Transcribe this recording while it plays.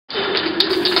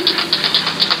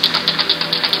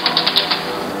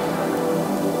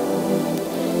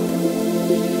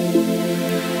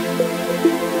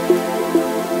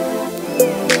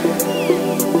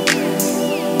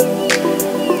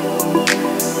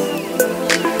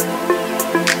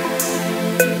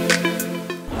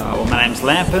name's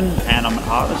Lampin and I'm an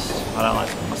artist. I don't like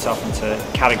to put myself into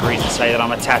categories and say that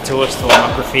I'm a tattooist or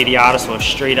I'm a graffiti artist or a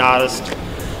street artist.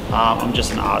 I'm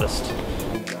just an artist.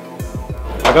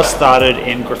 I got started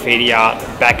in graffiti art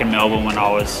back in Melbourne when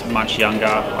I was much younger.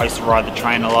 I used to ride the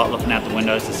train a lot, looking out the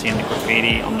windows to see the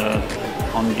graffiti on the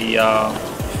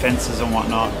fences and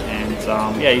whatnot, and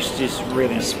yeah, it used to just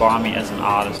really inspire me as an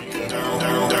artist.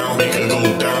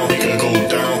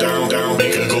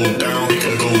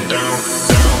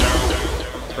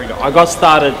 I got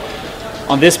started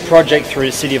on this project through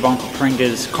the City of Uncle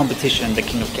Pringa's competition, the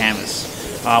King of Canvas,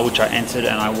 which I entered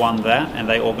and I won that, and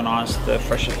they organised the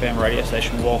Fresh927 radio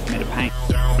station wall for me to paint.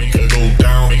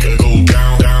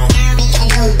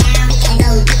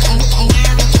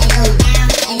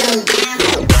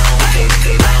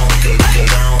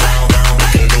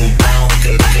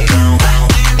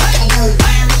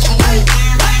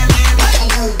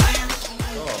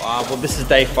 Well, this is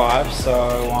day 5, so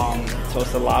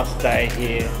it's the last day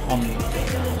here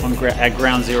at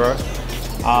Ground Zero.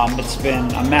 It's been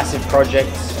a massive project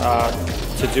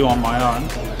to do on my own,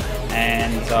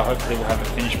 and hopefully we'll have it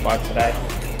finished by today.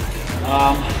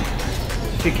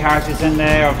 A few characters in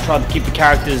there. I've tried to keep the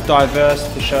characters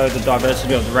diverse to show the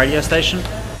diversity of the radio station.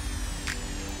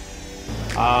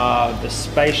 The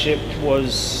spaceship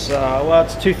was, well,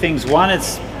 it's two things. One,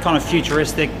 it's kind of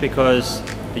futuristic because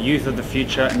the youth of the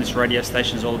future, and this radio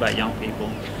station is all about young people.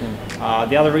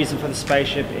 The other reason for the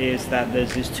spaceship is that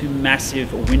there's these two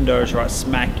massive windows right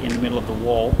smack in the middle of the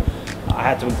wall. I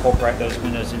had to incorporate those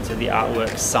windows into the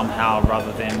artwork somehow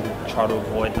rather than try to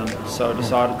avoid them. So I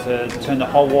decided to turn the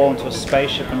whole wall into a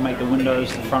spaceship and make the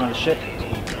windows the front of the ship.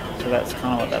 So that's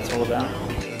kind of what that's all about.